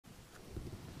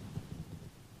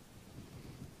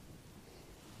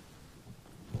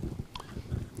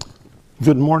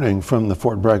Good morning from the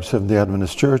Fort Bragg Seventh-day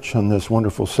Adventist Church on this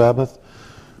wonderful Sabbath.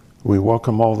 We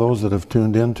welcome all those that have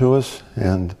tuned in to us,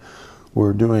 and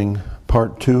we're doing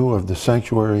part 2 of the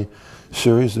Sanctuary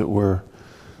series that we're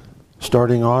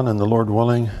starting on, and the Lord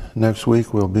willing, next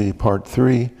week will be part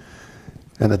 3,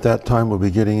 and at that time we'll be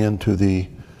getting into the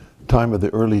time of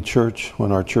the early church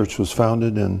when our church was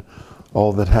founded and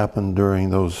all that happened during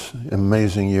those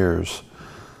amazing years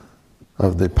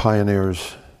of the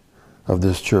pioneers of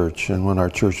this church, and when our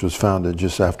church was founded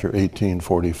just after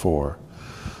 1844.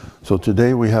 So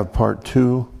today we have part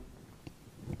 2,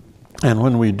 and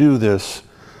when we do this,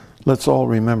 let's all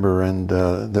remember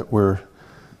that we're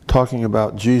talking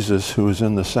about Jesus, who is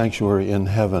in the sanctuary in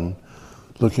heaven,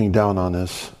 looking down on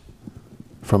us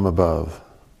from above,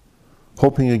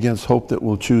 hoping against hope that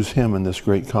we'll choose him in this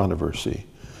great controversy.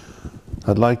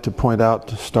 I'd like to point out,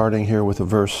 starting here with a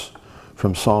verse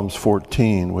from Psalms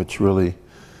 14, which really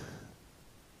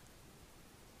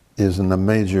is a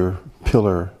major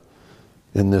pillar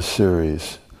in this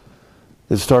series.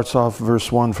 It starts off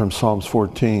verse 1 from Psalms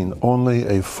 14, "Only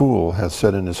a fool has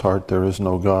said in his heart, there is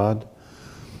no God."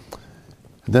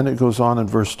 Then it goes on in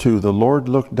verse 2, "The Lord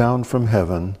looked down from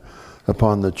heaven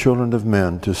upon the children of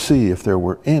men to see if there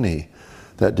were any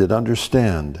that did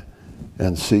understand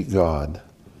and seek God."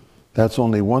 That's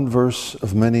only one verse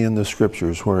of many in the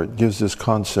scriptures where it gives this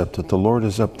concept that the Lord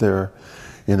is up there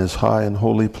in his high and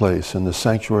holy place in the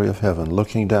sanctuary of heaven,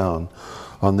 looking down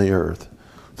on the earth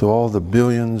to all the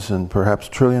billions and perhaps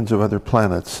trillions of other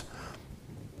planets.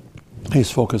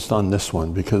 He's focused on this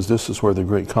one because this is where the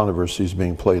great controversy is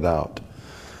being played out.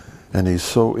 And he's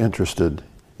so interested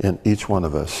in each one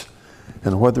of us.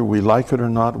 And whether we like it or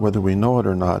not, whether we know it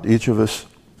or not, each of us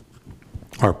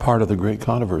are part of the great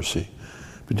controversy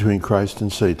between Christ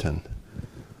and Satan.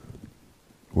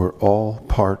 We're all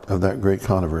part of that great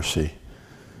controversy.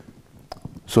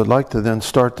 So I'd like to then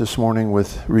start this morning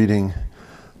with reading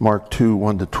Mark 2,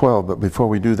 1-12, but before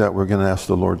we do that, we're going to ask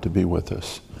the Lord to be with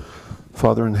us.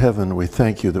 Father in heaven, we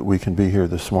thank you that we can be here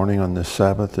this morning on this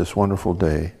Sabbath, this wonderful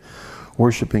day,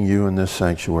 worshiping you in this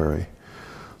sanctuary.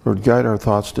 Lord, guide our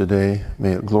thoughts today.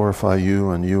 May it glorify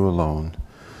you and you alone.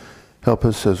 Help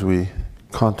us as we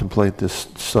contemplate this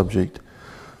subject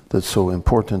that's so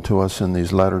important to us in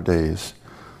these latter days,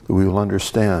 that we will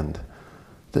understand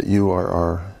that you are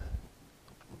our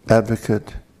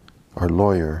advocate, our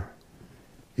lawyer,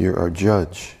 you're our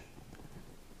judge.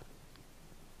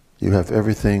 You have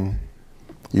everything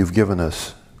you've given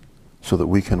us so that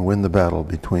we can win the battle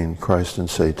between Christ and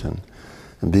Satan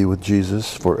and be with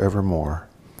Jesus forevermore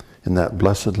in that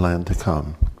blessed land to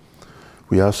come.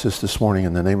 We ask this morning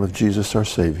in the name of Jesus our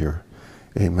Savior.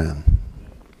 Amen.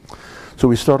 So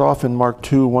we start off in Mark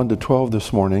 2, 1-12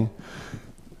 this morning.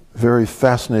 Very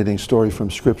fascinating story from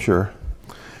Scripture.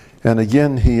 "And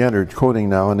again he entered," quoting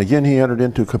now, "and again he entered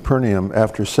into Capernaum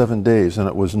after 7 days, and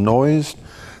it was noised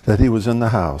that he was in the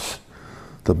house."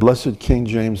 The blessed King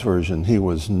James Version, it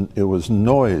was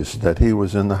noised that he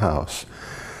was in the house.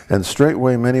 "And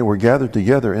straightway many were gathered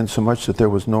together, insomuch that there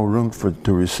was no room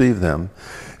to receive them,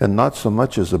 and not so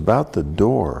much as about the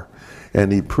door.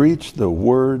 And he preached the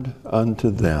word unto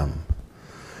them.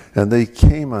 And they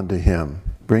came unto him,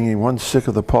 bringing one sick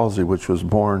of the palsy, which was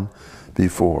born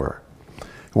before.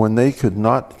 When they could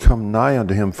not come nigh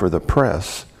unto him for the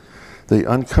press, they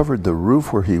uncovered the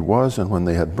roof where he was, and when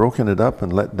they had broken it up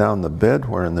and let down the bed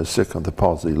wherein the sick of the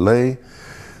palsy lay,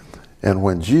 and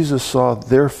when Jesus saw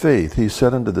their faith, he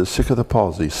said unto the sick of the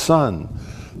palsy, Son,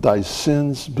 thy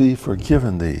sins be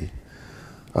forgiven thee."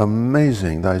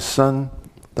 Amazing. "Thy son,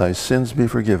 thy sins be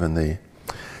forgiven thee."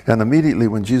 And immediately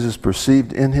when Jesus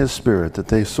perceived in his spirit that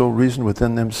they so reasoned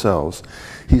within themselves,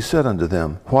 he said unto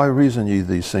them, Why reason ye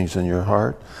these things in your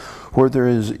heart? Whether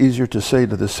it is easier to say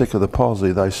to the sick of the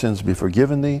palsy, Thy sins be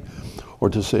forgiven thee,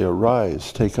 or to say,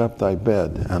 Arise, take up thy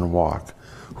bed, and walk?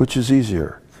 Which is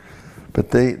easier? But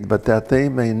that they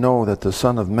may know that the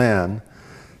Son of Man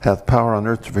hath power on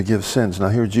earth to forgive sins. Now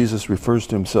here Jesus refers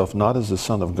to himself not as the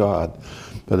Son of God,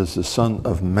 but as the Son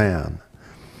of Man.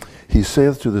 He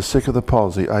saith to the sick of the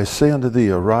palsy, I say unto thee,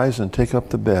 Arise and take up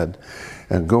the bed,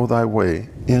 and go thy way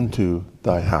into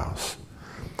thy house.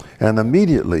 And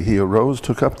immediately he arose,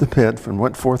 took up the bed, and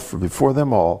went forth before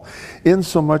them all,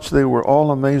 insomuch they were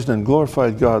all amazed and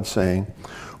glorified God, saying,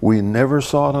 We never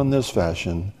saw it on this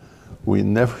fashion. We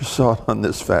never saw it on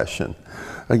this fashion.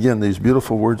 Again, these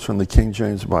beautiful words from the King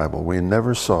James Bible. We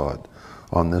never saw it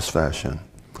on this fashion.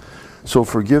 So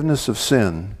forgiveness of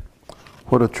sin,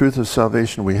 what a truth of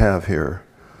salvation we have here.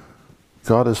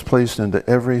 God has placed into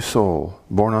every soul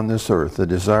born on this earth the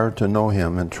desire to know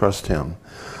him and trust him.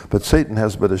 But Satan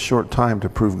has but a short time to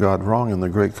prove God wrong in the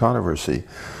great controversy.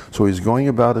 So he's going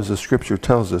about, as the scripture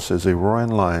tells us, as a roaring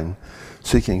lion,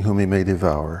 seeking whom he may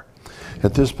devour.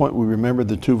 At this point, we remember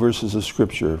the two verses of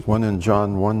scripture, one in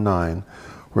John 1:9,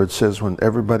 where it says when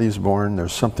everybody's born,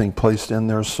 there's something placed in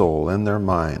their soul, in their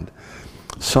mind,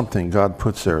 something God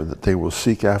puts there that they will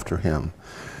seek after him.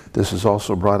 This is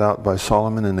also brought out by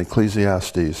Solomon in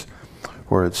Ecclesiastes,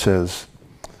 where it says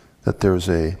that there's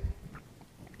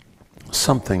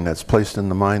something that's placed in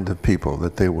the mind of people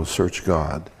that they will search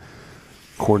God,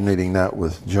 coordinating that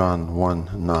with John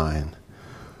 1:9.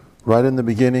 Right in the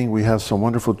beginning, we have some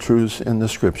wonderful truths in the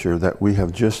scripture that we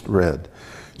have just read.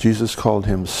 Jesus called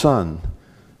him son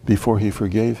before he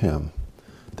forgave him.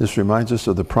 This reminds us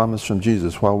of the promise from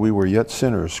Jesus, while we were yet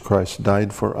sinners, Christ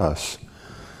died for us.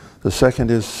 The second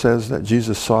says that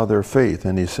Jesus saw their faith,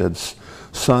 and he said,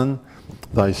 Son,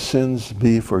 thy sins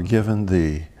be forgiven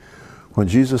thee. When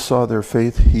Jesus saw their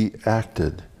faith, he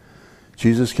acted.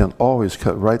 Jesus can always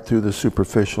cut right through the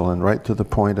superficial and right to the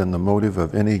point and the motive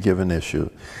of any given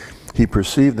issue. He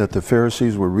perceived that the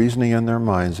Pharisees were reasoning in their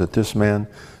minds that this man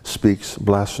speaks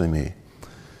blasphemy.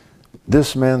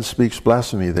 This man speaks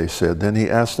blasphemy, they said. Then he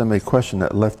asked them a question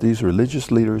that left these religious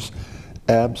leaders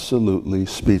absolutely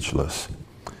speechless.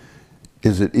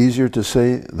 Is it easier to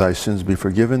say, thy sins be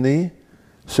forgiven thee,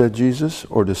 said Jesus,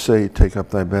 or to say, take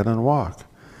up thy bed and walk?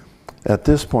 At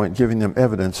this point, giving them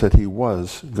evidence that he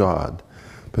was God,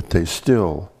 but they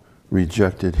still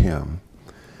rejected him.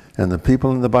 And the people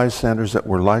and the bystanders that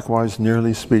were likewise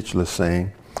nearly speechless,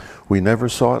 saying, we never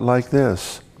saw it like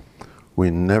this. We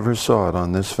never saw it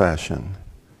on this fashion.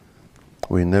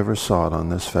 We never saw it on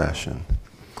this fashion.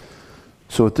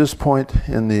 So at this point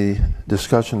in the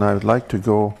discussion, I would like to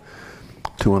go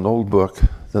to an old book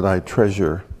that I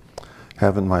treasure,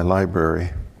 have in my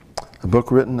library. A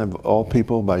book written, of all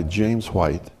people, by James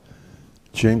White.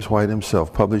 James White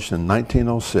himself, published in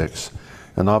 1906,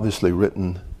 and obviously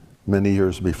written many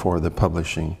years before the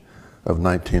publishing of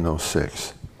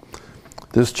 1906.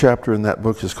 This chapter in that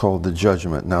book is called The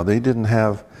Judgment. Now, they didn't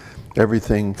have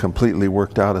everything completely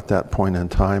worked out at that point in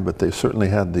time, but they certainly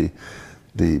had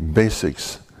the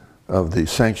basics of the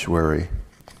sanctuary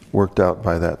worked out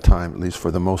by that time, at least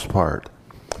for the most part.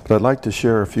 But I'd like to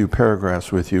share a few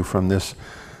paragraphs with you from this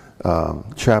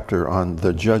chapter on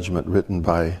the judgment, written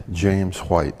by James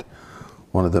White,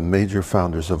 one of the major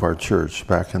founders of our church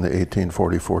back in the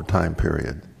 1844 time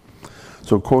period.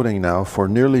 So quoting now, for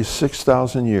nearly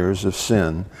 6,000 years of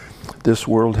sin, this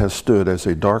world has stood as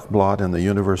a dark blot in the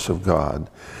universe of God,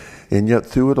 and yet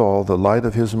through it all the light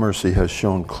of his mercy has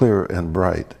shone clear and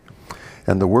bright,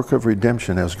 and the work of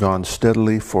redemption has gone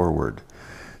steadily forward.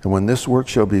 And when this work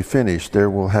shall be finished, there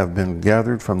will have been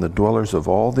gathered from the dwellers of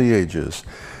all the ages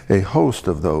a host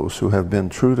of those who have been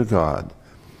true to God,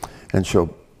 and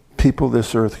shall people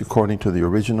this earth according to the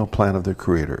original plan of the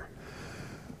Creator.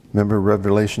 Remember,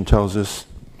 Revelation tells us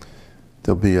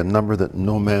there'll be a number that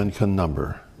no man can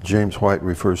number. James White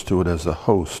refers to it as a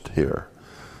host here.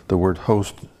 The word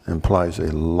host implies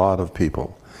a lot of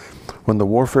people. When the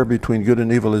warfare between good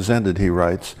and evil is ended, he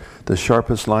writes, the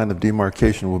sharpest line of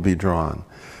demarcation will be drawn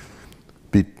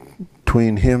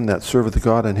between him that serveth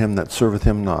God and him that serveth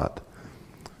him not.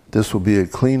 This will be a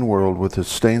clean world with its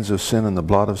stains of sin and the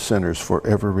blot of sinners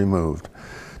forever removed.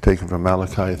 Taken from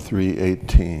Malachi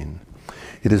 3:18.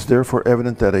 It is therefore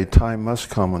evident that a time must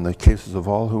come when the cases of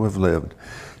all who have lived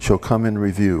shall come in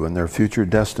review and their future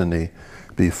destiny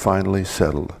be finally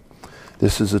settled.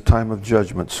 This is a time of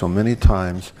judgment so many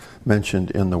times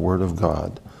mentioned in the Word of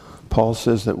God. Paul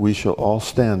says that we shall all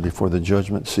stand before the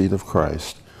judgment seat of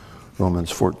Christ.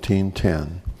 Romans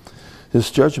 14:10.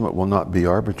 This judgment will not be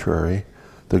arbitrary.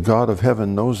 The God of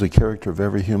heaven knows the character of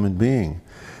every human being.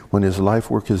 When his life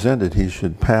work is ended, he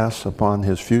should pass upon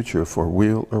his future for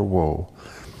weal or woe,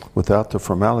 without the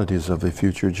formalities of a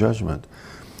future judgment.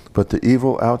 But the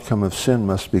evil outcome of sin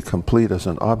must be complete as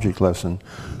an object lesson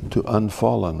to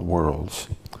unfallen worlds.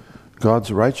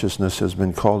 God's righteousness has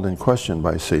been called in question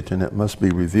by Satan. It must be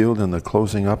revealed in the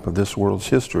closing up of this world's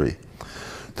history.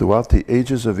 Throughout the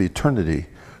ages of eternity,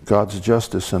 God's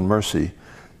justice and mercy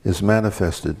is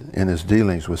manifested in his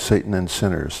dealings with Satan and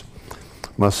sinners,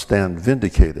 must stand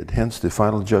vindicated. Hence, the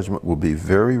final judgment will be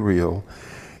very real,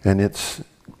 and its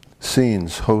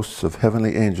scenes, hosts of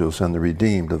heavenly angels and the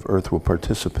redeemed of earth will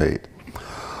participate.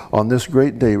 On this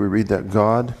great day, we read that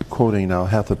God, quoting now,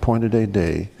 hath appointed a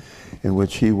day in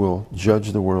which he will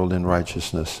judge the world in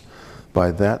righteousness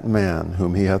by that man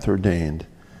whom he hath ordained,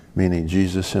 meaning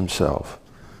Jesus himself,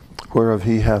 whereof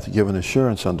he hath given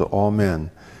assurance unto all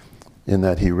men, in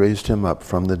that he raised him up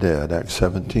from the dead. Acts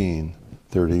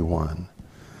 17:31.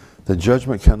 The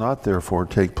judgment cannot therefore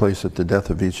take place at the death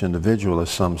of each individual, as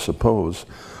some suppose,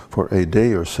 for a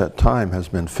day or set time has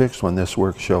been fixed when this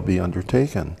work shall be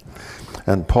undertaken.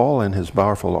 And Paul, in his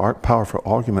powerful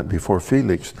argument before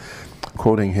Felix,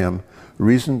 quoting him,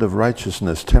 reasoned of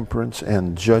righteousness, temperance,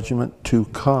 and judgment to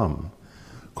come,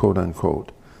 quote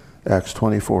unquote, Acts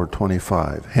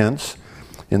 24:25. Hence,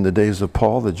 in the days of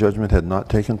Paul, the judgment had not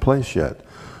taken place yet,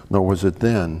 nor was it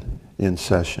then in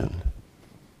session.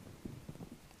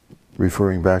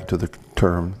 Referring back to the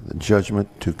term, the judgment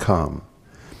to come.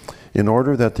 In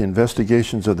order that the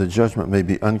investigations of the judgment may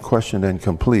be unquestioned and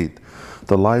complete,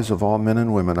 the lives of all men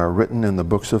and women are written in the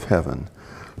books of heaven.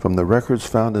 From the records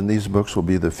found in these books will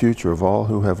be the future of all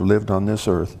who have lived on this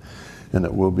earth, and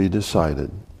it will be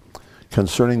decided.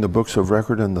 Concerning the books of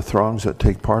record and the throngs that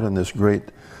take part in this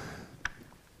great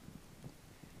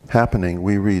happening,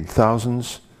 we read,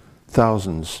 thousands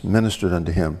ministered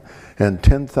unto him, and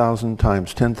 10,000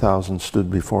 times 10,000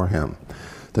 stood before him.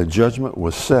 The judgment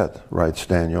was set, writes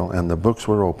Daniel, and the books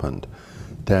were opened.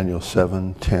 Daniel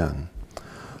 7:10.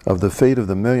 Of the fate of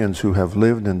the millions who have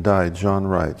lived and died, John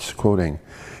writes, quoting,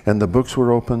 and the books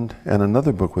were opened, and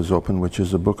another book was opened, which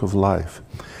is the book of life.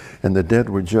 And the dead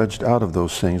were judged out of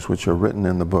those things which are written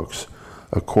in the books,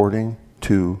 according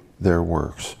to their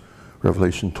works.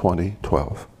 Revelation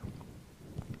 20:12.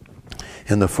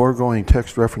 In the foregoing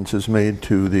text, reference is made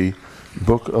to the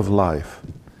book of life.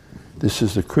 This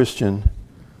is the Christian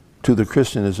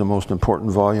is the most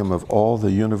important volume of all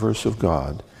the universe of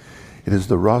God. It is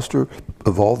the roster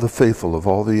of all the faithful of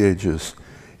all the ages.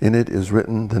 In it is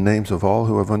written the names of all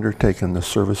who have undertaken the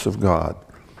service of God.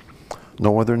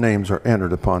 No other names are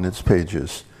entered upon its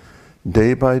pages.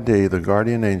 Day by day the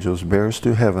guardian angels bears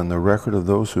to heaven the record of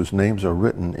those whose names are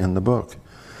written in the book.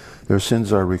 Their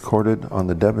sins are recorded on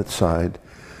the debit side.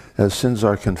 As sins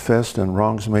are confessed and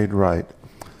wrongs made right,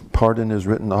 pardon is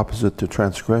written opposite to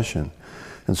transgression.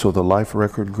 And so the life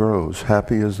record grows.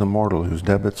 Happy is the mortal whose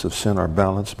debits of sin are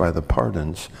balanced by the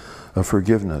pardons of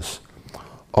forgiveness.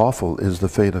 Awful is the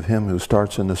fate of him who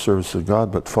starts in the service of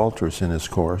God but falters in his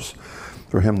course.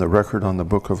 For him the record on the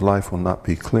book of life will not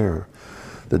be clear.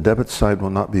 The debit side will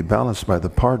not be balanced by the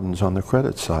pardons on the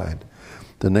credit side.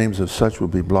 The names of such will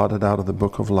be blotted out of the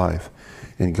book of life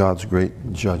in God's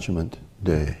great judgment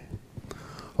day.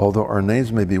 Although our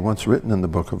names may be once written in the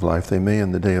book of life, they may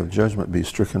in the day of judgment be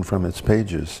stricken from its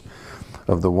pages.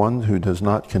 Of the one who does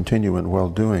not continue in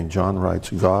well-doing, John writes,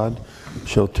 God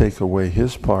shall take away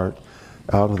his part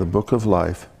out of the book of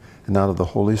life and out of the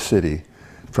holy city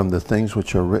from the things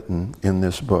which are written in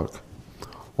this book.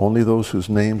 Only those whose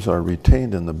names are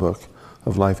retained in the book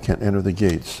of life can enter the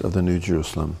gates of the New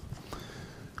Jerusalem.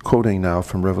 Quoting now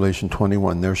from Revelation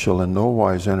 21, there shall in no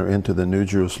wise enter into the New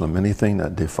Jerusalem anything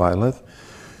that defileth,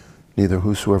 neither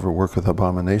whosoever worketh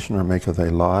abomination or maketh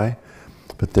a lie,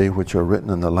 but they which are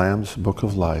written in the Lamb's book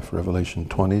of life. Revelation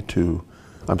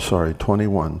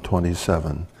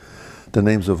 21:27. The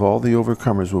names of all the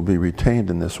overcomers will be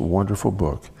retained in this wonderful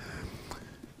book.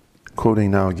 Quoting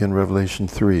now again Revelation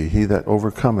 3, he that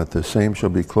overcometh, the same shall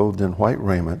be clothed in white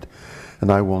raiment,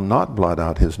 and I will not blot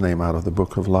out his name out of the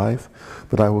book of life,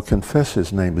 but I will confess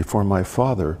his name before my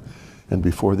Father and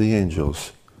before the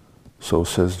angels. So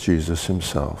says Jesus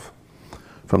himself.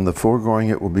 From the foregoing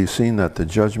it will be seen that the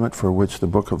judgment for which the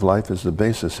book of life is the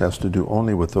basis has to do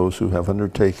only with those who have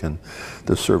undertaken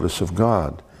the service of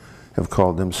God, have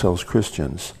called themselves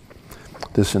Christians.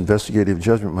 This investigative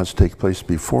judgment must take place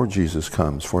before Jesus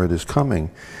comes, for it is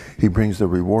coming. He brings the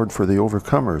reward for the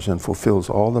overcomers and fulfills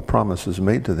all the promises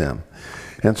made to them.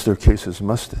 Hence their cases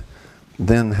must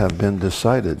then have been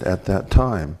decided at that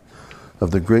time.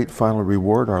 Of the great final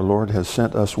reward, our Lord has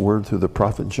sent us word through the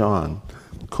prophet John,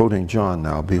 quoting John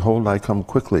now, behold, I come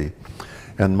quickly,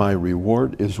 and my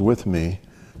reward is with me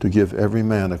to give every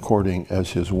man according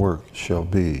as his work shall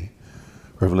be.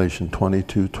 Revelation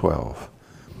 22:12.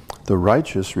 The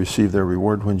righteous receive their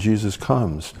reward when Jesus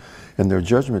comes, and their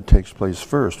judgment takes place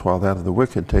first, while that of the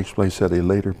wicked takes place at a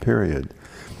later period.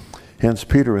 Hence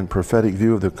Peter, in prophetic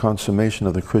view of the consummation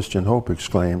of the Christian hope,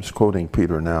 exclaims, quoting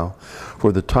Peter now,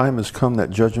 for the time has come that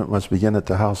judgment must begin at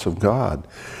the house of God.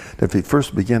 If he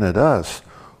first begin at us,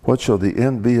 what shall the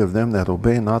end be of them that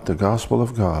obey not the gospel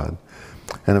of God?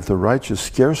 And if the righteous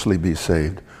scarcely be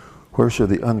saved, where shall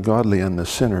the ungodly and the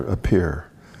sinner appear?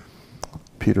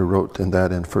 Peter wrote in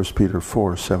 1 Peter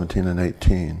 4:17 and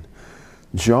 18.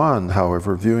 John,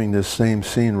 however, viewing this same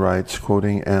scene, writes,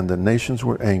 quoting, and the nations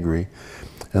were angry,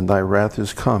 and thy wrath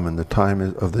is come, and the time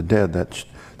of the dead that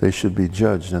they should be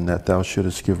judged, and that thou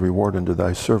shouldest give reward unto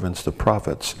thy servants the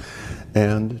prophets,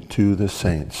 and to the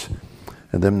saints,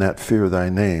 and them that fear thy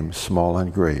name, small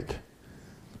and great.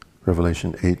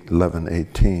 Revelation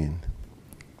 8:11-18.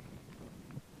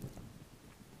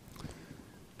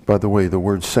 By the way, the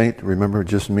word saint, remember,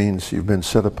 just means you've been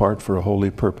set apart for a holy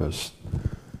purpose.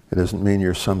 It doesn't mean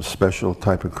you're some special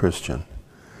type of Christian.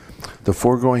 The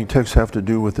foregoing texts have to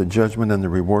do with the judgment and the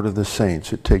reward of the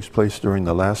saints. It takes place during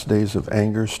the last days of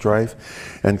anger,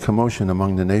 strife, and commotion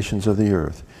among the nations of the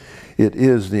earth. It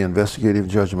is the investigative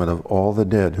judgment of all the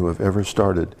dead who have ever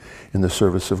started in the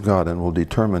service of God, and will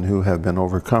determine who have been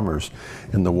overcomers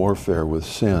in the warfare with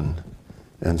sin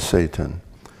and Satan.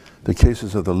 The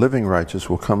cases of the living righteous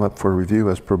will come up for review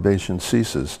as probation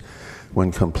ceases.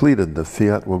 When completed, the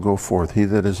fiat will go forth. He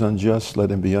that is unjust,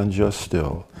 let him be unjust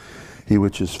still. He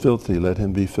which is filthy, let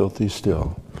him be filthy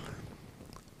still.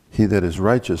 He that is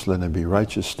righteous, let him be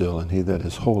righteous still. And he that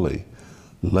is holy,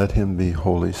 let him be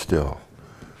holy still.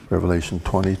 Revelation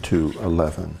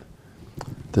 22:11.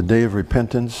 The day of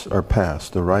repentance are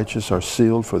past. The righteous are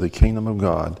sealed for the kingdom of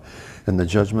God, and the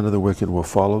judgment of the wicked will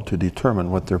follow to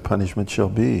determine what their punishment shall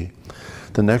be.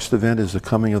 The next event is the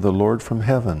coming of the Lord from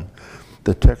heaven.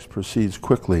 The text proceeds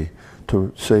quickly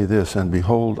to say this, and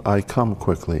behold, I come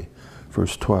quickly.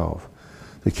 Verse 12.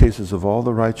 The cases of all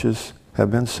the righteous have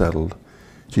been settled.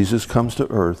 Jesus comes to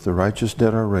earth. The righteous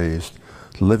dead are raised.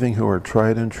 The living who are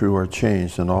tried and true are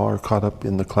changed, and all are caught up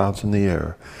in the clouds in the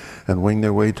air, and wing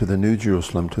their way to the New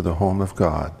Jerusalem, to the home of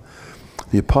God.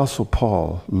 The Apostle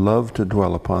Paul loved to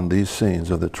dwell upon these scenes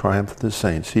of the triumph of the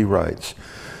saints. He writes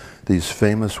these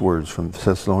famous words from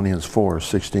Thessalonians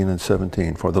 4:16 and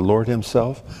 17. For the Lord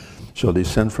himself shall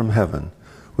descend from heaven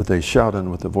with a shout and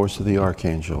with the voice of the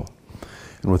archangel,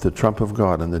 and with the trump of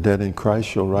God, and the dead in Christ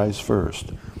shall rise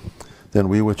first. Then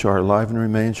we which are alive and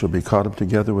remain shall be caught up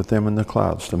together with them in the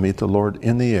clouds to meet the Lord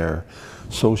in the air.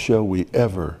 So shall we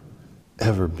ever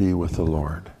be with the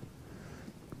Lord.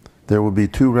 There will be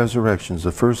two resurrections.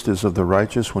 The first is of the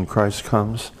righteous when Christ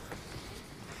comes,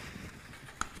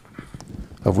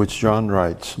 of which John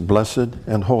writes, Blessed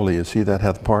and holy is he that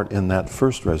hath part in that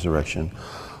first resurrection.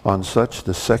 On such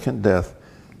the second death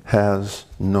has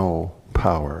no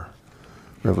power.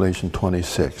 Revelation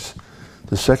 26.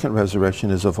 The second resurrection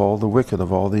is of all the wicked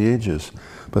of all the ages,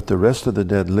 but the rest of the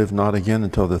dead live not again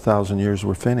until the 1,000 years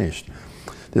were finished.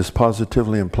 This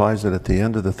positively implies that at the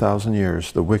end of the 1,000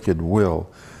 years, the wicked will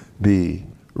be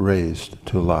raised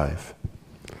to life.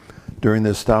 During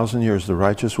this 1,000 years, the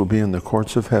righteous will be in the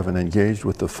courts of heaven, engaged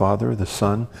with the Father, the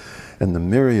Son, and the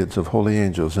myriads of holy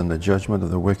angels in the judgment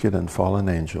of the wicked and fallen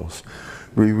angels.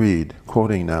 We read,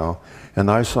 quoting now,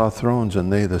 And I saw thrones,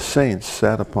 and they, the saints,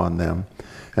 sat upon them,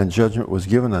 and judgment was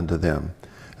given unto them.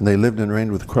 And they lived and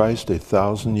reigned with Christ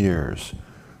 1,000 years.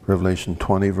 Revelation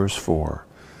 20, verse 4.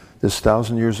 This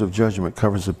 1,000 years of judgment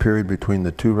covers the period between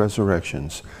the two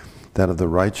resurrections, that of the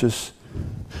righteous,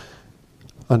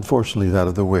 unfortunately that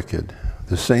of the wicked.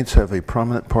 The saints have a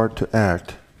prominent part to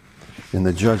act in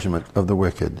the judgment of the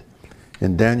wicked.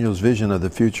 In Daniel's vision of the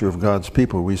future of God's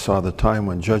people, we saw the time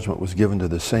when judgment was given to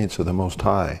the saints of the Most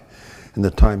High, and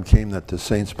the time came that the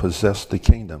saints possessed the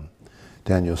kingdom.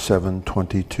 Daniel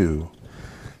 7:22.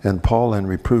 And Paul, in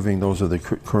reproving those of the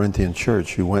Corinthian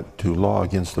church who went to law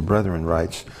against the brethren,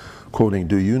 writes, quoting,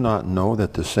 Do you not know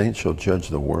that the saints shall judge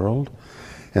the world?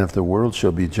 And if the world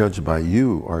shall be judged by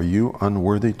you, are you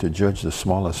unworthy to judge the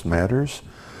smallest matters?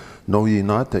 Know ye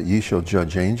not that ye shall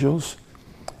judge angels?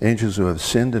 Angels who have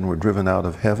sinned and were driven out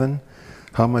of heaven?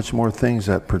 How much more things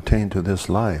that pertain to this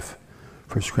life?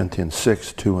 1 Corinthians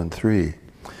 6:2 and 3.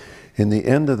 In the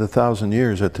end of the 1,000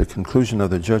 years, at the conclusion of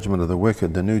the judgment of the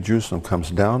wicked, the New Jerusalem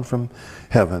comes down from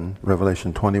heaven,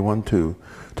 Revelation 21:2,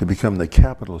 to become the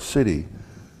capital city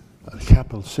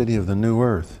of the new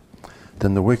earth.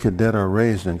 Then the wicked dead are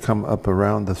raised and come up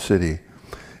around the city.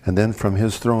 And then from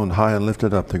his throne, high and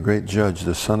lifted up, the great judge,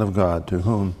 the Son of God, to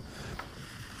whom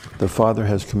the Father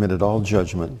has committed all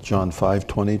judgment, John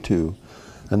 5:22,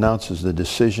 announces the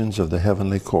decisions of the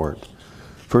heavenly court.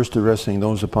 First arresting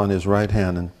those upon his right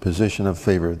hand in position of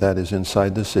favor, that is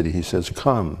inside the city, he says,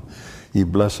 Come, ye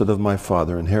blessed of my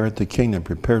Father, inherit the kingdom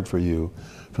prepared for you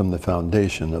from the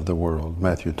foundation of the world.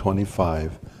 Matthew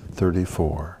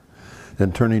 25:34.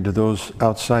 Then turning to those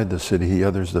outside the city, he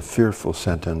utters the fearful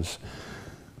sentence,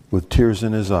 with tears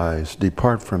in his eyes,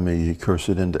 Depart from me, ye cursed,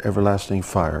 into everlasting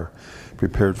fire,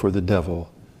 prepared for the devil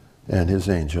and his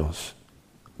angels.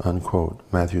 Unquote.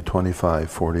 Matthew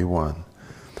 25:41.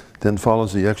 Then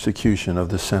follows the execution of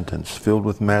the sentence. Filled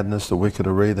with madness, the wicked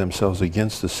array themselves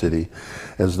against the city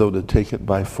as though to take it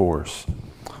by force.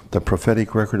 The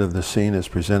prophetic record of the scene as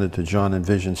presented to John in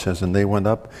vision says, And they went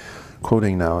up,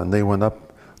 quoting now, And they went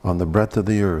up on the breadth of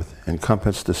the earth,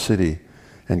 encompassed the city,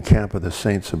 and camp of the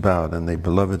saints about, and the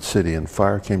beloved city, and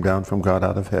fire came down from God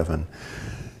out of heaven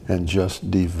and just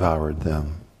devoured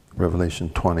them. Revelation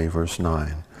 20, verse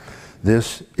 9.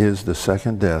 This is the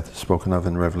second death spoken of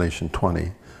in Revelation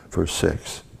 20, verse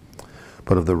 6.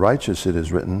 But of the righteous it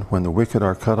is written, when the wicked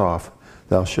are cut off,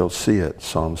 thou shalt see it.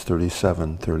 Psalms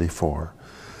 37, 34.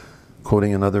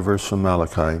 Quoting another verse from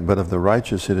Malachi, but of the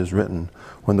righteous it is written,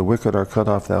 when the wicked are cut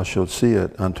off, thou shalt see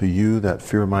it. Unto you that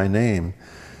fear my name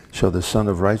shall the Son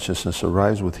of Righteousness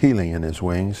arise with healing in his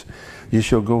wings. Ye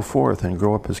shall go forth and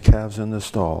grow up as calves in the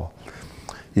stall.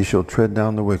 Ye shall tread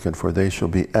down the wicked, for they shall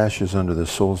be ashes under the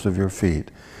soles of your feet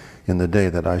in the day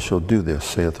that I shall do this,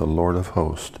 saith the Lord of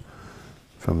hosts.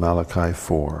 From Malachi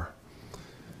 4.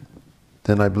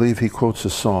 Then I believe he quotes a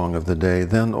song of the day.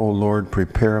 Then, O Lord,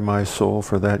 prepare my soul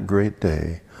for that great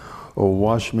day. O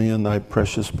wash me in thy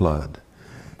precious blood,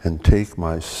 and take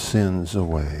my sins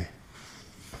away.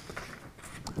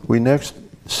 We next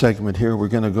segment here, we're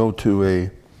going to go to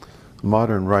a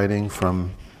modern writing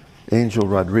from Angel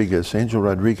Rodriguez. Angel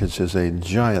Rodriguez is a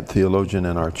giant theologian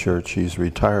in our church. He's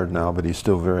retired now, but he's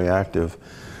still very active.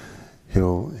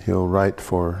 He'll write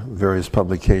for various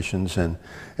publications and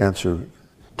answer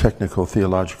technical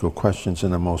theological questions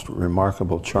in the most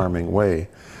remarkable, charming way.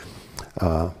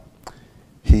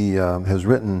 He has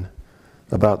written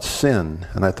about sin,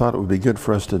 and I thought it would be good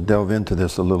for us to delve into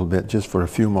this a little bit, just for a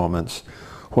few moments,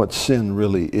 what sin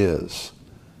really is.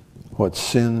 What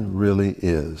sin really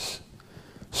is.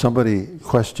 Somebody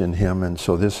questioned him, and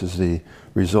so this is the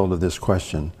result of this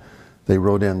question. They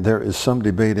wrote in, there is some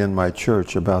debate in my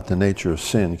church about the nature of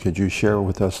sin. Could you share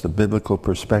with us the biblical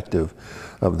perspective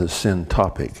of the sin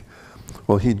topic?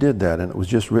 Well, he did that, and it was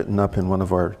just written up in one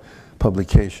of our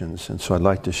publications, and so I'd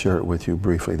like to share it with you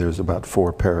briefly. There's about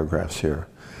 4 paragraphs here.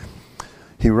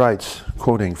 He writes,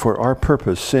 quoting, for our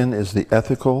purpose, sin is the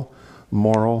ethical,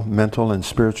 moral, mental, and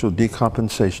spiritual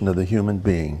decompensation of the human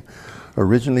being.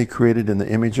 Originally created in the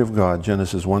image of God,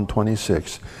 Genesis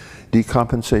 1:26,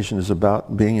 decompensation is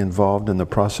about being involved in the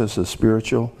process of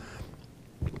spiritual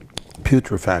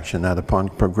putrefaction that upon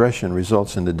progression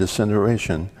results in the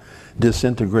disintegration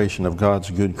of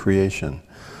God's good creation.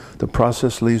 The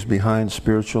process leaves behind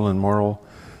spiritual and moral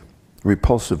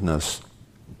repulsiveness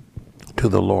to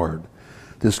the Lord.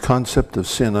 This concept of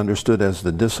sin, understood as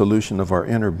the dissolution of our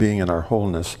inner being and our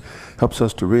wholeness, helps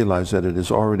us to realize that it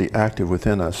is already active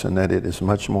within us and that it is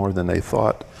much more than a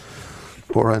thought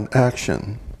or an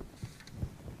action.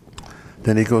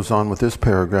 Then he goes on with this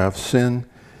paragraph, sin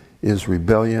is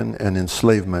rebellion and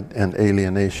enslavement and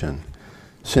alienation.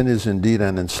 Sin is indeed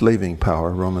an enslaving power,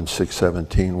 Romans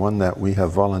 6:17, one that we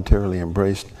have voluntarily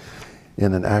embraced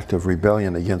in an act of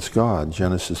rebellion against God,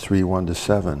 Genesis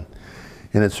 3:1-7.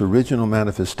 In its original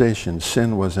manifestation,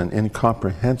 sin was an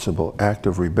incomprehensible act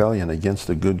of rebellion against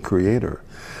the good Creator,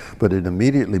 but it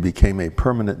immediately became a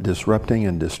permanent disrupting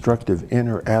and destructive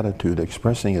inner attitude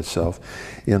expressing itself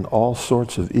in all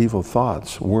sorts of evil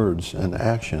thoughts, words, and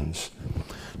actions.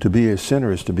 To be a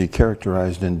sinner is to be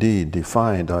characterized, indeed,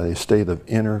 defined by a state of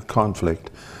inner conflict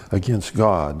against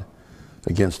God,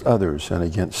 against others, and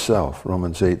against self,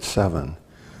 Romans 8:7.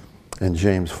 And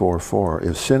James 4:4.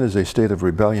 If sin is a state of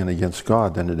rebellion against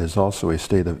God, then it is also a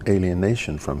state of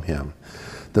alienation from Him,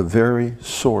 the very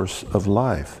source of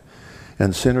life.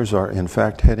 And sinners are in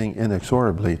fact heading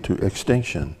inexorably to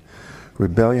extinction.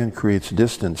 Rebellion creates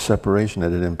distance, separation,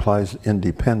 and it implies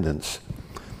independence.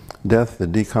 Death, the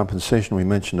decompensation we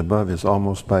mentioned above, is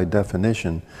almost by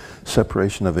definition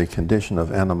separation of a condition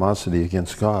of animosity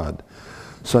against God.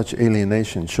 Such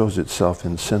alienation shows itself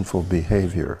in sinful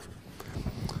behavior.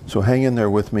 So hang in there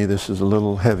with me. This is a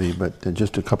little heavy, but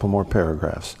just a couple more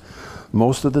paragraphs.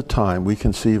 Most of the time we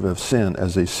conceive of sin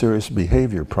as a serious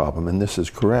behavior problem, and this is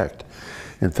correct.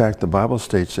 In fact, the Bible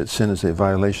states that sin is a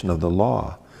violation of the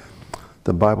law.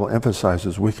 The Bible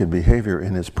emphasizes wicked behavior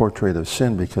in its portrait of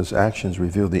sin because actions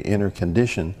reveal the inner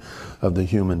condition of the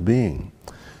human being.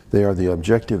 They are the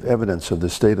objective evidence of the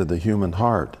state of the human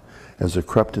heart as a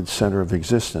corrupted center of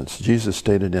existence. Jesus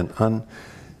stated in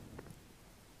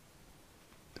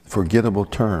unforgettable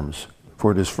terms,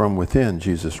 for it is from within,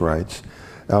 Jesus writes,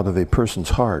 out of a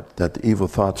person's heart that the evil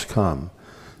thoughts come.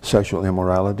 Sexual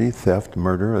immorality, theft,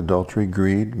 murder, adultery,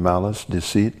 greed, malice,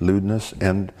 deceit, lewdness,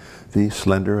 envy,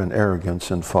 slander, and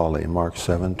arrogance, and folly. Mark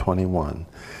 7:21.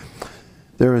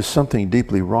 There is something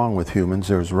deeply wrong with humans.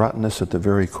 There is rottenness at the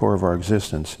very core of our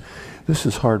existence. This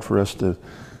is hard for us to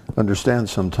understand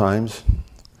sometimes.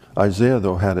 Isaiah,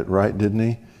 though, had it right, didn't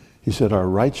he? He said our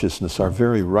righteousness, our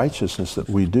very righteousness that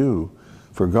we do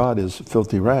for God is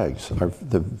filthy rags.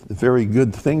 The very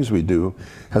good things we do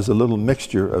has a little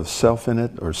mixture of self in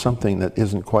it or something that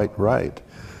isn't quite right.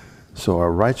 So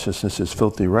our righteousness is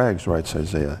filthy rags, writes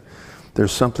Isaiah.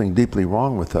 There's something deeply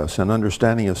wrong with us. An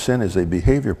understanding of sin as a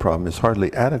behavior problem is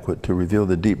hardly adequate to reveal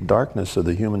the deep darkness of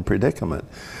the human predicament.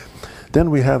 Then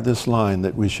we have this line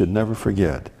that we should never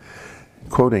forget.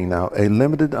 Quoting now, a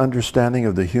limited understanding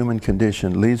of the human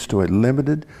condition leads to a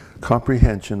limited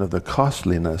comprehension of the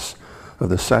costliness of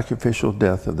the sacrificial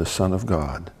death of the Son of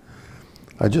God.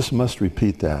 I just must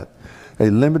repeat that. A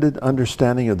limited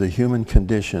understanding of the human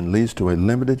condition leads to a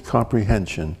limited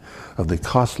comprehension of the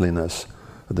costliness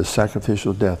of the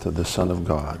sacrificial death of the Son of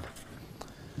God.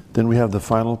 Then we have the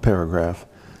final paragraph,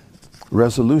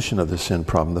 resolution of the sin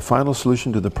problem. The final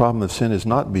solution to the problem of sin is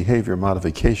not behavior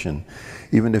modification,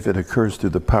 even if it occurs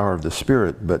through the power of the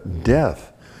Spirit, but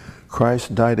death.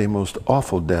 Christ died a most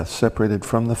awful death, separated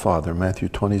from the Father, Matthew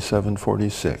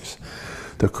 27:46.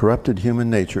 The corrupted human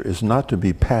nature is not to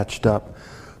be patched up,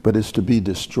 but is to be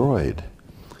destroyed.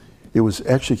 It was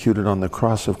executed on the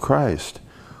cross of Christ.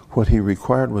 What he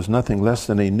required was nothing less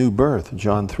than a new birth,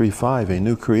 John 3:5, a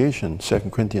new creation,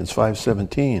 2 Corinthians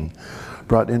 5:17,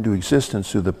 brought into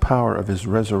existence through the power of his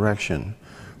resurrection,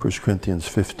 1 Corinthians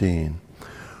 15.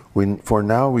 For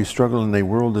now we struggle in a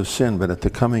world of sin, but at the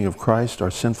coming of Christ,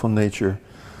 our sinful nature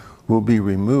will be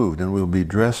removed and will be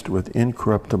dressed with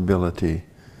incorruptibility.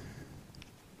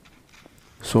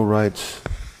 So writes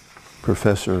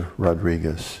Professor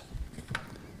Rodriguez.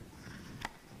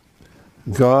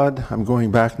 God, I'm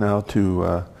going back now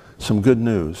to some good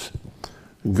news.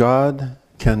 God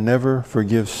can never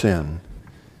forgive sin.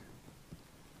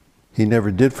 He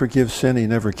never did forgive sin. He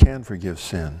never can forgive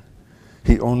sin.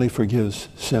 He only forgives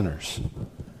sinners.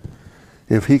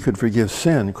 If he could forgive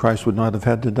sin, Christ would not have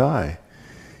had to die.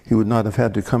 He would not have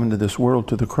had to come into this world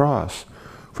to the cross.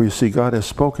 For you see, God has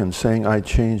spoken, saying, I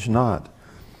change not.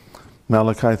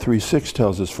 Malachi 3:6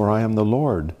 tells us, for I am the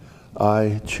Lord,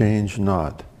 I change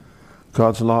not.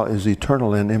 God's law is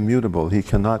eternal and immutable. He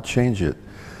cannot change it.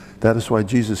 That is why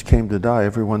Jesus came to die.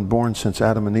 Everyone born since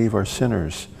Adam and Eve are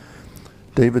sinners.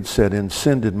 David said, in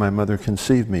sin did my mother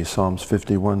conceive me, Psalms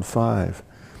 51:5.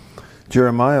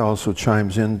 Jeremiah also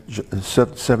chimes in,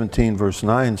 17 verse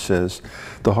 9 says,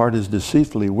 the heart is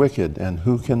deceitfully wicked, and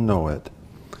who can know it?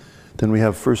 Then we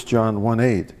have 1 John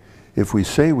 1:8. If we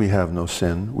say we have no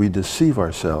sin, we deceive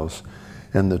ourselves,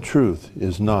 and the truth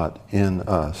is not in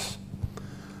us.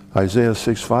 Isaiah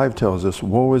 6:5 tells us,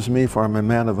 woe is me, for I am a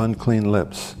man of unclean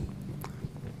lips.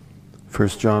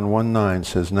 1 John 1:9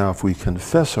 says, now if we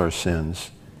confess our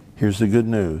sins, here's the good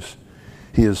news.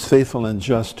 He is faithful and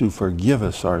just to forgive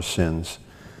us our sins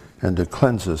and to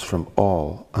cleanse us from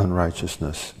all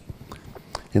unrighteousness.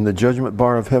 In the judgment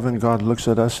bar of heaven, God looks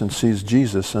at us and sees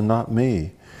Jesus and not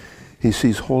me. He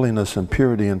sees holiness and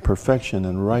purity and perfection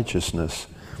and righteousness.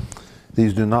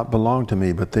 These do not belong to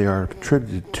me, but they are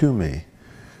attributed to me.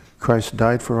 Christ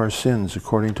died for our sins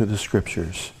according to the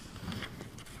Scriptures.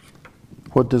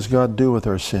 What does God do with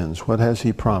our sins? What has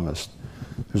he promised?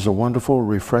 There's a wonderful,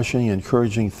 refreshing,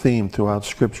 encouraging theme throughout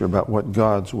Scripture about what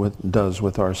God does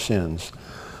with our sins.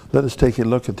 Let us take a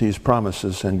look at these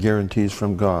promises and guarantees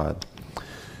from God.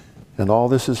 And all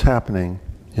this is happening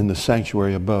in the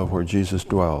sanctuary above where Jesus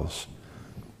dwells.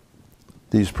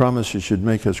 These promises should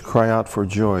make us cry out for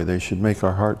joy. They should make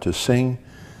our heart to sing,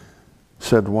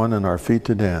 said one, and our feet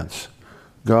to dance.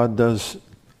 God does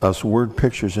us word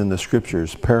pictures in the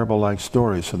Scriptures, parable-like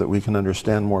stories, so that we can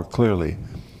understand more clearly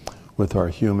with our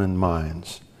human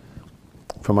minds.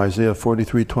 From Isaiah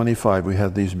 43:25, we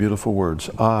have these beautiful words.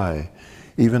 I,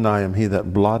 even I, am he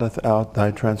that blotteth out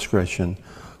thy transgression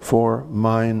for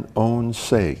mine own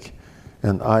sake,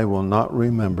 and I will not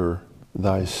remember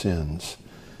thy sins.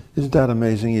 Isn't that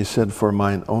amazing? He said, for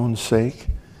mine own sake.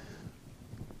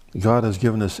 God has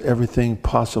given us everything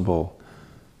possible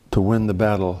to win the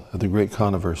battle of the great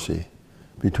controversy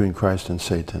between Christ and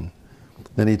Satan.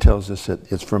 Then he tells us that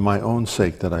it's for my own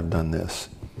sake that I've done this.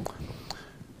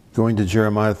 Going to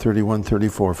Jeremiah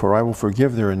 31:34, for I will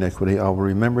forgive their iniquity, I will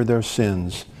remember their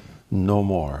sins no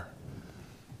more.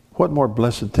 What more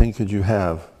blessed thing could you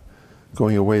have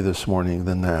going away this morning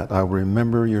than that? I will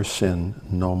remember your sin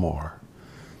no more.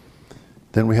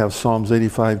 Then we have Psalms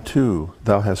 85:2,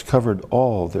 thou hast covered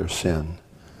all their sin.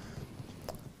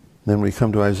 Then we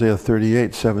come to Isaiah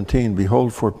 38:17,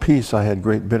 behold, for peace I had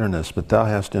great bitterness, but thou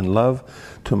hast in love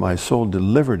to my soul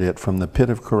delivered it from the pit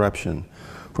of corruption,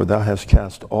 for thou hast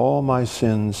cast all my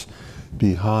sins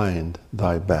behind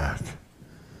thy back.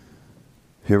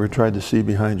 Have you ever tried to see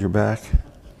behind your back?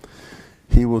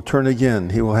 He will turn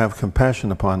again. He will have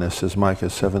compassion upon us, says Micah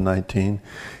 7:19.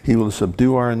 He will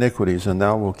subdue our iniquities, and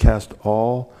thou wilt cast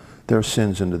all their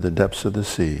sins into the depths of the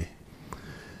sea.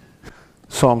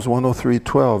 Psalms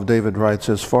 103:12, David writes,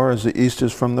 as far as the east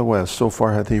is from the west, so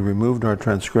far hath he removed our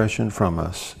transgression from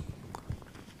us.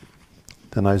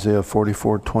 Then Isaiah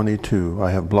 44:22,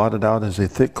 I have blotted out as a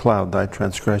thick cloud thy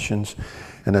transgressions,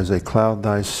 and as a cloud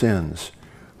thy sins.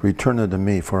 Return unto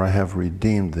me, for I have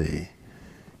redeemed thee.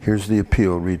 Here's the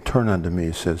appeal, return unto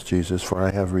me, says Jesus, for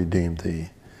I have redeemed thee.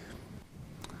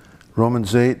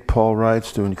 Romans 8, Paul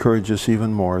writes to encourage us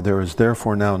even more, there is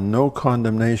therefore now no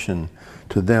condemnation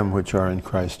to them which are in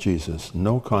Christ Jesus.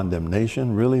 No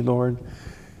condemnation? Really, Lord?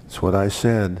 It's what I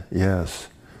said. Yes,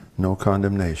 no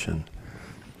condemnation.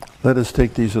 Let us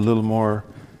take these a little more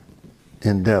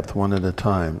in depth, one at a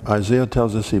time. Isaiah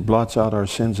tells us he blots out our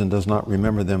sins and does not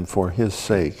remember them for his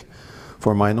sake.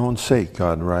 For mine own sake,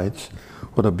 God writes.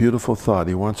 What a beautiful thought.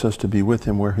 He wants us to be with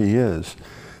him where he is.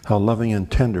 How loving and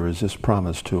tender is this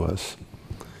promise to us.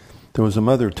 There was a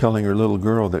mother telling her little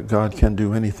girl that God can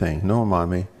do anything. No,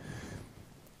 Mommy.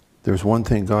 There's one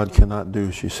thing God cannot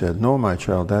do, she said. No, my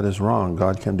child, that is wrong.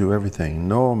 God can do everything.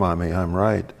 No, Mommy, I'm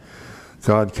right.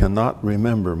 God cannot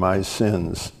remember my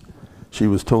sins. She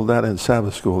was told that in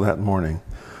Sabbath school that morning.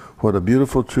 What a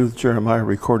beautiful truth Jeremiah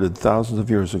recorded thousands of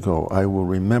years ago. I will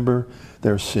remember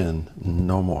their sin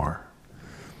no more.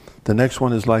 The next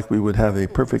one is like we would have a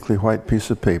perfectly white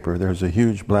piece of paper. There's a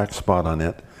huge black spot on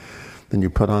it. Then you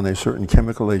put on a certain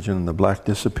chemical agent and the black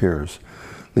disappears,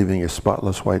 leaving a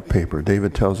spotless white paper.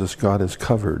 David tells us God has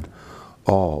covered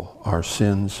all our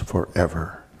sins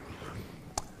forever.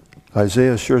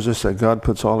 Isaiah assures us that God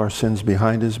puts all our sins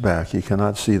behind his back. He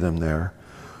cannot see them there.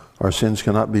 Our sins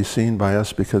cannot be seen by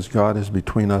us because God is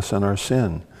between us and our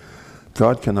sin.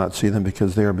 God cannot see them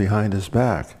because they are behind his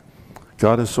back.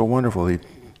 God is so wonderful. He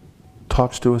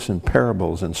talks to us in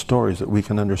parables and stories that we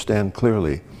can understand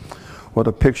clearly. What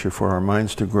a picture for our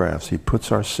minds to grasp. He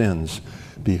puts our sins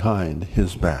behind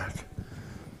his back.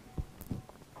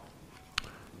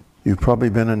 You've probably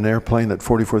been in an airplane at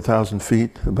 44,000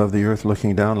 feet above the earth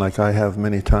looking down like I have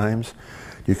many times.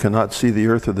 You cannot see the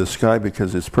earth or the sky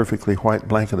because it's perfectly white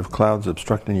blanket of clouds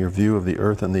obstructing your view of the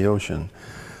earth and the ocean.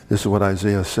 This is what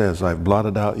Isaiah says, I've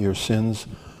blotted out your sins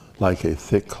like a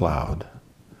thick cloud.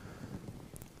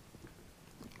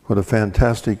 What a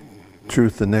fantastic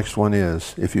truth the next one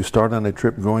is. If you start on a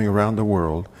trip going around the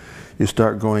world, you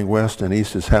start going west and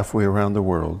east is halfway around the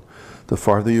world. The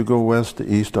farther you go west,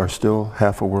 the east are still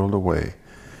half a world away.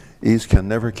 East can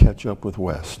never catch up with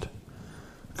west.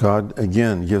 God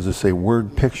again gives us a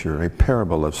word picture, a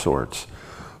parable of sorts.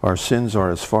 Our sins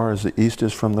are as far as the east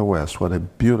is from the west. What a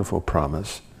beautiful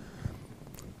promise.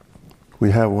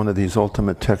 We have one of these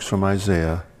ultimate texts from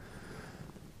Isaiah.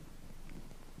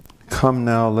 Come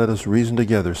now, let us reason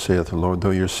together, saith the Lord.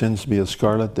 Though your sins be as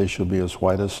scarlet, they shall be as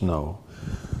white as snow.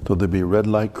 Though they be red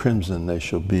like crimson, they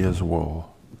shall be as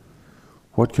wool.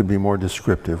 What could be more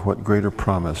descriptive? What greater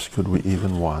promise could we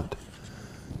even want?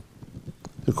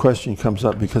 The question comes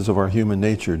up because of our human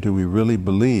nature. Do we really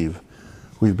believe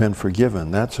we've been forgiven?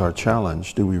 That's our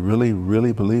challenge. Do we really,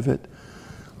 really believe it?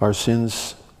 Our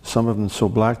sins, some of them so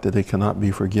black that they cannot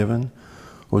be forgiven?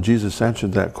 Well, Jesus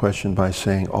answered that question by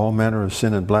saying, all manner of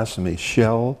sin and blasphemy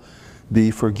shall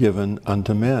be forgiven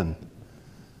unto men.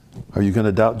 Are you going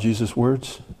to doubt Jesus'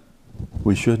 words?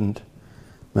 We shouldn't.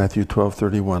 Matthew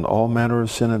 12:31, all manner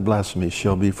of sin and blasphemy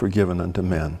shall be forgiven unto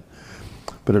men.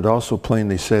 But it also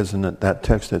plainly says in that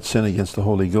text that sin against the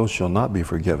Holy Ghost shall not be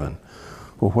forgiven.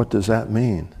 Well, what does that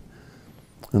mean?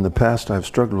 In the past, I've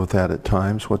struggled with that at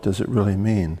times. What does it really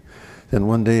mean? Then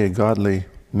one day, a godly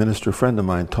minister friend of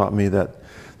mine taught me that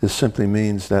this simply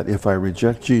means that if I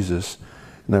reject Jesus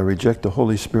and I reject the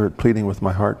Holy Spirit pleading with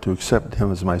my heart to accept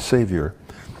him as my Savior,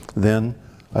 then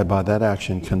I by that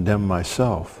action condemn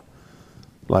myself.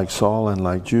 Like Saul and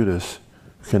like Judas,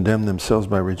 condemn themselves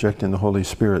by rejecting the Holy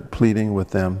Spirit, pleading with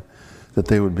them that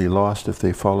they would be lost if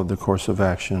they followed the course of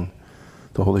action.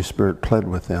 The Holy Spirit pled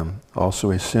with them. Also,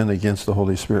 a sin against the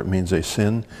Holy Spirit means a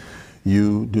sin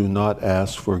you do not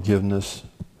ask forgiveness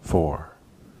for.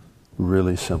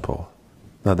 Really simple.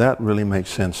 Now that really makes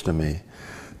sense to me.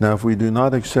 Now if we do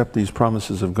not accept these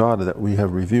promises of God that we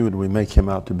have reviewed, we make him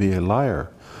out to be a liar.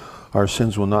 Our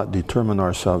sins will not determine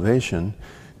our salvation,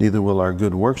 neither will our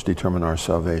good works determine our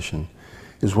salvation.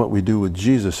 It's what we do with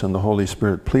Jesus and the Holy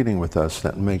Spirit pleading with us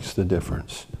that makes the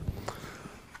difference.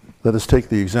 Let us take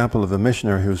the example of a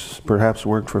missionary who's perhaps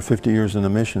worked for 50 years in the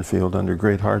mission field under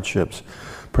great hardships.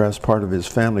 Perhaps part of his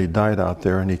family died out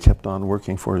there and he kept on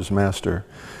working for his master.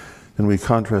 And we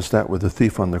contrast that with the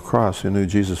thief on the cross who knew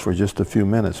Jesus for just a few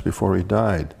minutes before he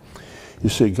died. You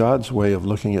see, God's way of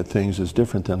looking at things is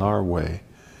different than our way,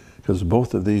 because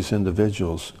both of these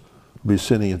individuals will be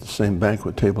sitting at the same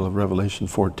banquet table of Revelation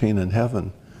 14 in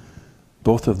heaven.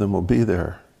 Both of them will be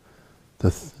there.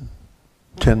 The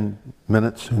 10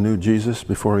 minutes who knew Jesus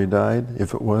before he died,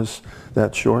 if it was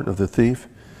that short, of the thief,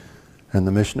 and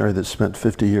the missionary that spent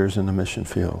 50 years in the mission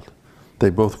field. They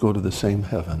both go to the same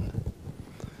heaven.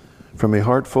 From a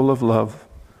heart full of love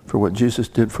for what Jesus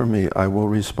did for me, I will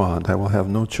respond. I will have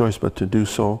no choice but to do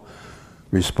so,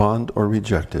 respond or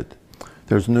reject it.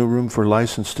 There's no room for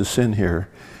license to sin here.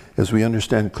 As we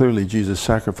understand clearly Jesus'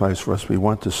 sacrifice for us, we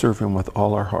want to serve him with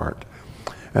all our heart,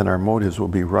 and our motives will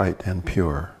be right and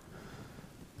pure.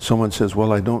 Someone says,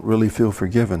 well, I don't really feel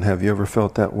forgiven. Have you ever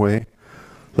felt that way?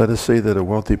 Let us say that a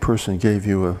wealthy person gave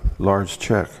you a large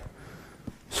check.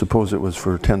 Suppose it was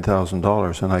for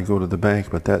 $10,000, and I go to the bank,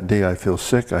 but that day I feel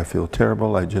sick, I feel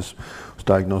terrible, I just was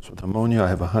diagnosed with pneumonia, I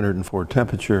have 104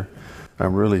 temperature,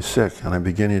 I'm really sick, and I'm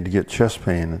beginning to get chest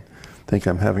pain and think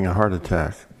I'm having a heart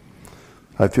attack.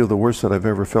 I feel the worst that I've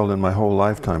ever felt in my whole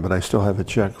lifetime, but I still have a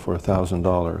check for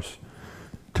 $1,000,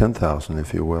 $10,000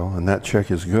 if you will, and that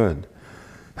check is good.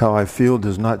 How I feel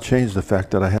does not change the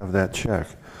fact that I have that check.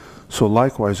 So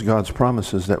likewise, God's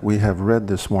promises that we have read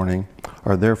this morning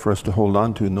are there for us to hold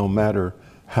on to no matter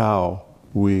how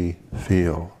we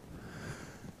feel.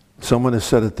 Someone has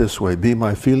said it this way, be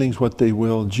my feelings what they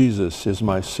will, Jesus is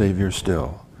my Savior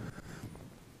still.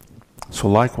 So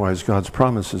likewise, God's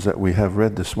promises that we have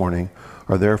read this morning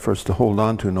are there for us to hold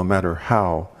on to no matter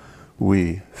how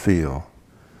we feel.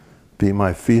 Be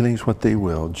my feelings what they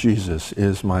will, Jesus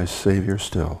is my Savior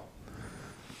still.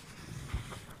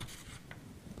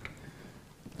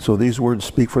 So these words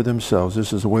speak for themselves.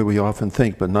 This is the way we often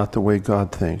think, but not the way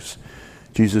God thinks.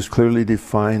 Jesus clearly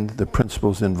defined the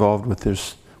principles involved with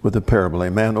the parable.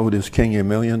 A man owed his king $1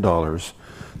 million.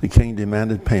 The king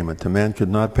demanded payment. The man could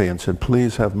not pay and said,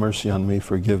 please have mercy on me,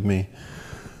 forgive me.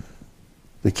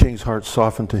 The king's heart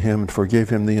softened to him and forgave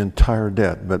him the entire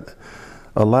debt. But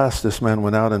alas, this man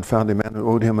went out and found a man who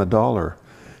owed him $1,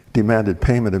 demanded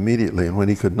payment immediately, and when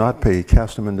he could not pay, he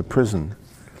cast him into prison.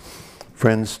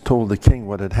 Friends told the king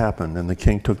what had happened, and the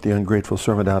king took the ungrateful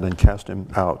servant out and cast him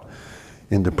out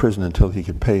into prison until he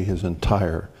could pay his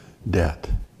entire debt.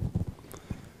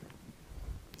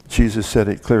 Jesus said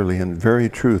it clearly, in very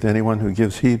truth, anyone who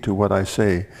gives heed to what I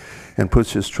say and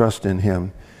puts his trust in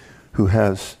him who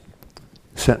has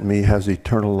sent me has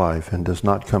eternal life and does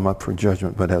not come up for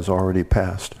judgment, but has already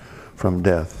passed from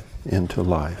death into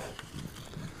life.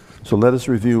 So let us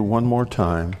review one more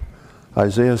time.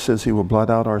 Isaiah says he will blot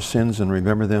out our sins and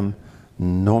remember them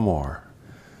no more.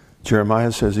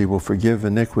 Jeremiah says he will forgive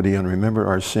iniquity and remember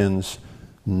our sins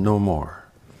no more.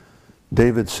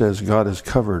 David says God has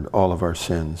covered all of our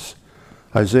sins.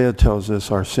 Isaiah tells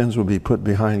us our sins will be put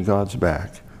behind God's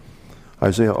back.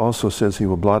 Isaiah also says he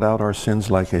will blot out our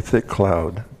sins like a thick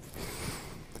cloud.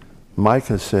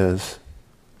 Micah says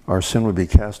our sin will be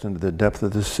cast into the depth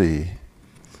of the sea.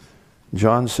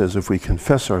 John says if we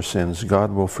confess our sins,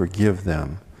 God will forgive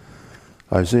them.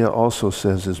 Isaiah also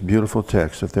says this beautiful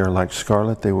text, if they're like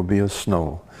scarlet, they will be as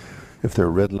snow. If they're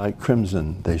red like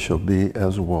crimson, they shall be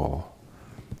as wool.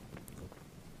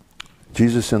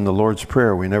 Jesus in the Lord's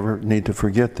Prayer, we never need to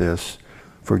forget this,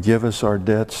 forgive us our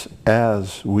debts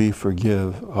as we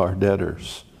forgive our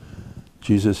debtors.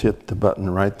 Jesus hit the button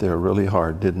right there really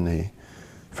hard, didn't he?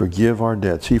 Forgive our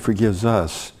debts. He forgives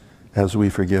us as we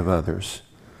forgive others.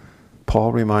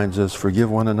 Paul reminds us,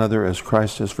 forgive one another as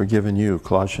Christ has forgiven you,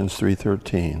 Colossians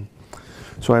 3:13.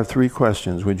 So I have 3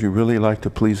 questions. Would you really like to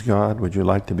please God? Would you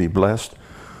like to be blessed?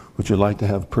 Would you like to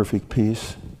have perfect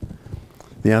peace?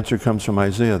 The answer comes from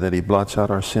Isaiah, that he blots out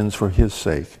our sins for his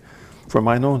sake. For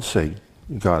mine own sake,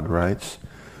 God writes.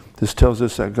 This tells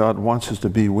us that God wants us to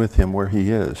be with him where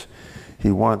he is.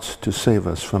 He wants to save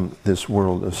us from this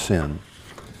world of sin.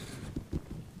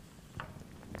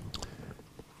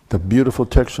 The beautiful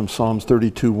text from Psalms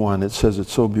 32:1, it says it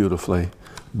so beautifully.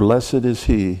 Blessed is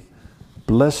he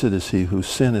whose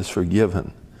sin is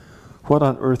forgiven. What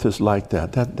on earth is like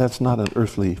that? That's not an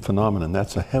earthly phenomenon.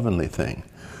 That's a heavenly thing.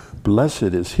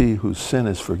 Blessed is he whose sin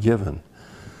is forgiven.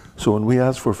 So when we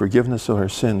ask for forgiveness of our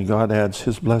sin, God adds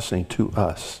his blessing to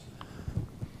us.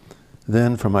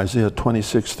 Then from Isaiah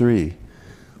 26:3,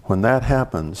 when that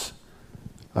happens,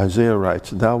 Isaiah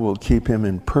writes, thou wilt keep him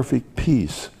in perfect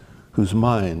peace, whose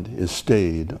mind is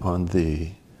stayed on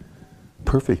thee.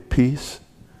 Perfect peace?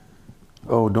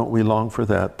 Oh, don't we long for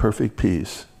that, perfect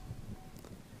peace?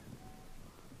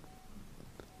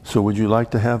 So would you like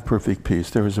to have perfect peace?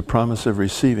 There is a promise of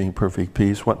receiving perfect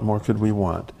peace. What more could we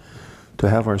want? To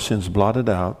have our sins blotted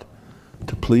out,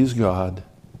 to please God,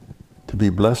 to be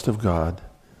blessed of God.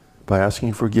 By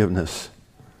asking forgiveness,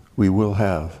 we will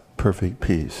have perfect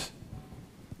peace.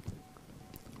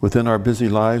 Within our busy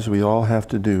lives, we all have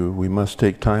to do. We must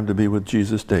take time to be with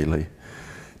Jesus daily.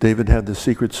 David had the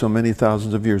secret so many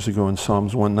thousands of years ago in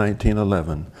Psalms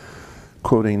 119:11,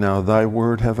 quoting, "Now thy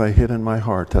word have I hid in my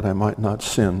heart, that I might not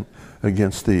sin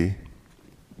against thee."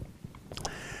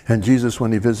 And Jesus,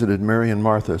 when he visited Mary and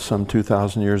Martha some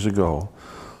 2,000 years ago,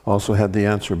 also had the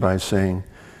answer by saying,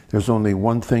 there's only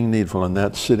one thing needful, and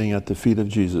that's sitting at the feet of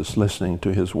Jesus, listening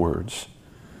to his words.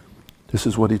 This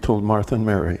is what he told Martha and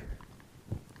Mary.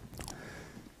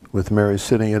 With Mary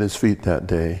sitting at his feet that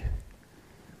day,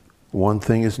 one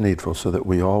thing is needful, so that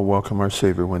we all welcome our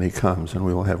Savior when he comes, and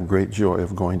we will have great joy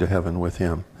of going to heaven with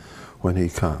him when he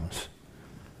comes.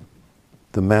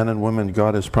 The man and woman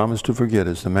God has promised to forget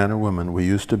is the man or woman we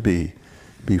used to be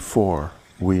before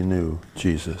we knew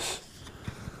Jesus.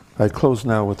 I close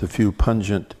now with a few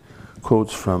pungent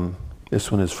quotes from,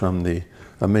 this one is from the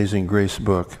Amazing Grace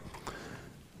book.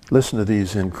 Listen to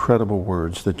these incredible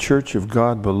words. The church of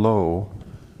God below,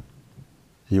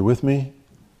 you with me?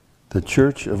 The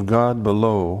church of God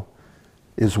below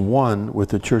is one with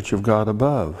the church of God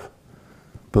above.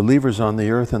 Believers on the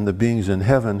earth and the beings in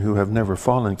heaven who have never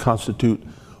fallen constitute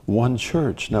one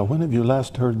church. Now, when have you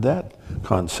last heard that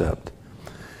concept?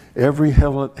 Every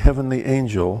heavenly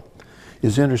angel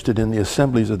is interested in the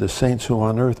assemblies of the saints who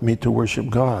on earth meet to worship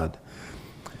God.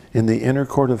 In the inner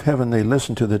court of heaven, they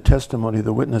listen to the testimony of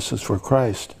the witnesses for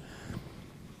Christ,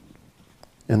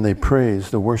 and they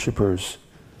praise the worshipers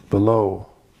below.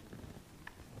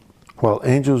 While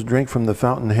angels drink from the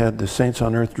fountainhead, the saints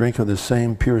on earth drink of the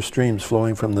same pure streams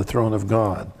flowing from the throne of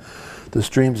God, the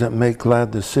streams that make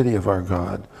glad the city of our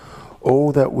God.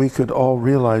 Oh, that we could all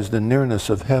realize the nearness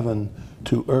of heaven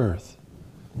to earth.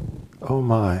 Oh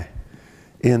my.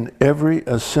 In every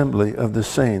assembly of the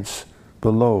saints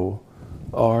below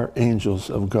are angels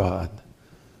of God.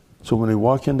 So when we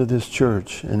walk into this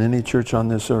church, and any church on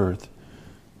this earth,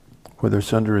 whether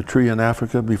it's under a tree in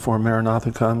Africa before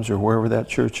Maranatha comes or wherever that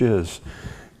church is,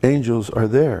 angels are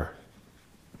there.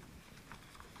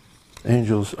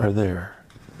 Angels are there.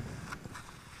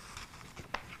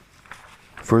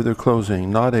 Further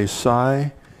closing, not a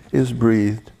sigh is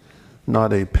breathed,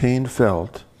 not a pain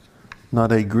felt,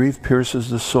 not a grief pierces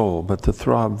the soul, but the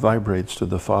throb vibrates to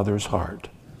the Father's heart.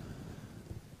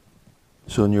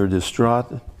 So when you're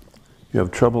distraught, you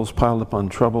have troubles piled upon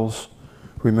troubles,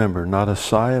 remember, not a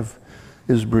sigh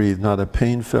is breathed, not a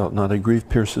pain felt, not a grief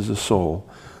pierces the soul,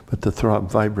 but the throb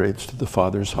vibrates to the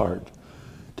Father's heart.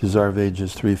 Desire of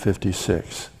Ages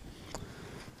 356.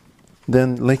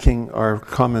 Then linking our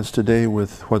comments today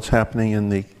with what's happening in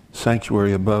the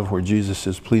sanctuary above where Jesus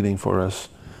is pleading for us.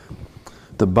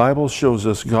 The Bible shows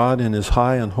us God in his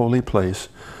high and holy place,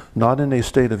 not in a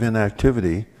state of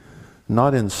inactivity,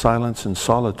 not in silence and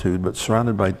solitude, but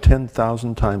surrounded by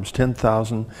 10,000 times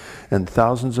 10,000 and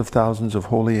thousands of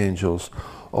holy angels,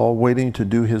 all waiting to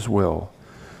do his will.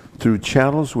 Through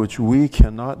channels which we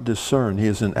cannot discern, he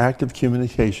is in active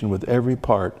communication with every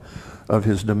part of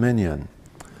his dominion.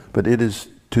 But it is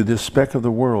to this speck of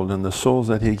the world and the souls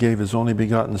that he gave his only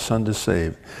begotten Son to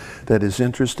save, that his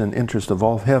interest and interest of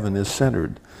all heaven is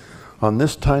centered. On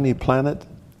this tiny planet,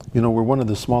 you know, we're one of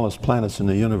the smallest planets in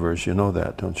the universe, you know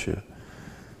that, don't you?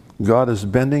 God is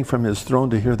bending from his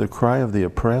throne to hear the cry of the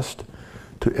oppressed.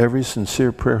 To every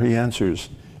sincere prayer he answers,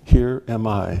 "Here am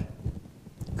I,"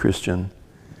 Christian.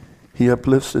 He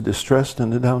uplifts the distressed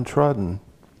and the downtrodden.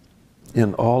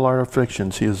 In all our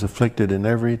afflictions he is afflicted. In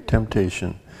every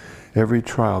temptation, every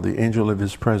trial, the angel of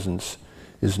his presence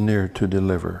is near to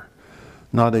deliver.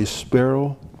 Not a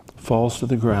sparrow falls to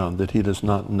the ground that he does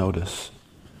not notice.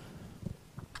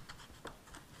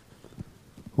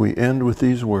 We end with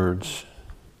these words.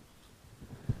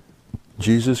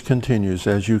 Jesus continues,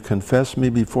 "As you confess me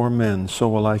before men, so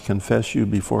will I confess you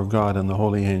before God and the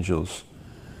holy angels."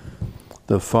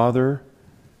 The Father,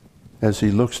 as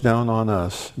he looks down on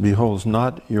us, beholds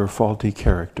not your faulty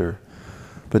character,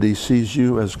 but he sees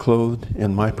you as clothed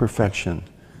in my perfection,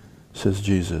 says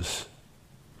Jesus.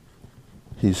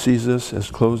 He sees us as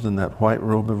clothed in that white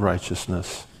robe of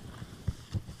righteousness.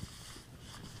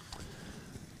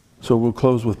 So we'll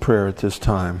close with prayer at this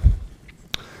time.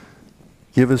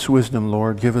 Give us wisdom,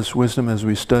 Lord. Give us wisdom as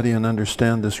we study and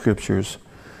understand the Scriptures.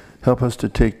 Help us to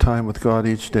take time with God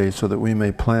each day so that we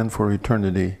may plan for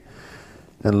eternity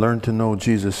and learn to know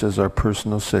Jesus as our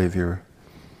personal Savior.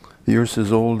 The earth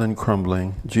is old and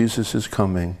crumbling. Jesus is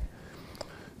coming.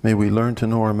 May we learn to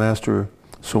know our Master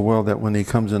so well that when he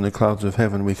comes in the clouds of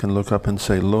heaven, we can look up and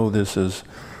say, "Lo, this is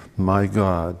my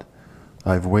God.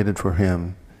 I've waited for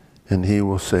him, and he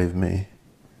will save me."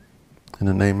 In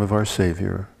the name of our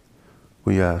Savior,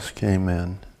 we ask,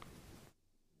 amen.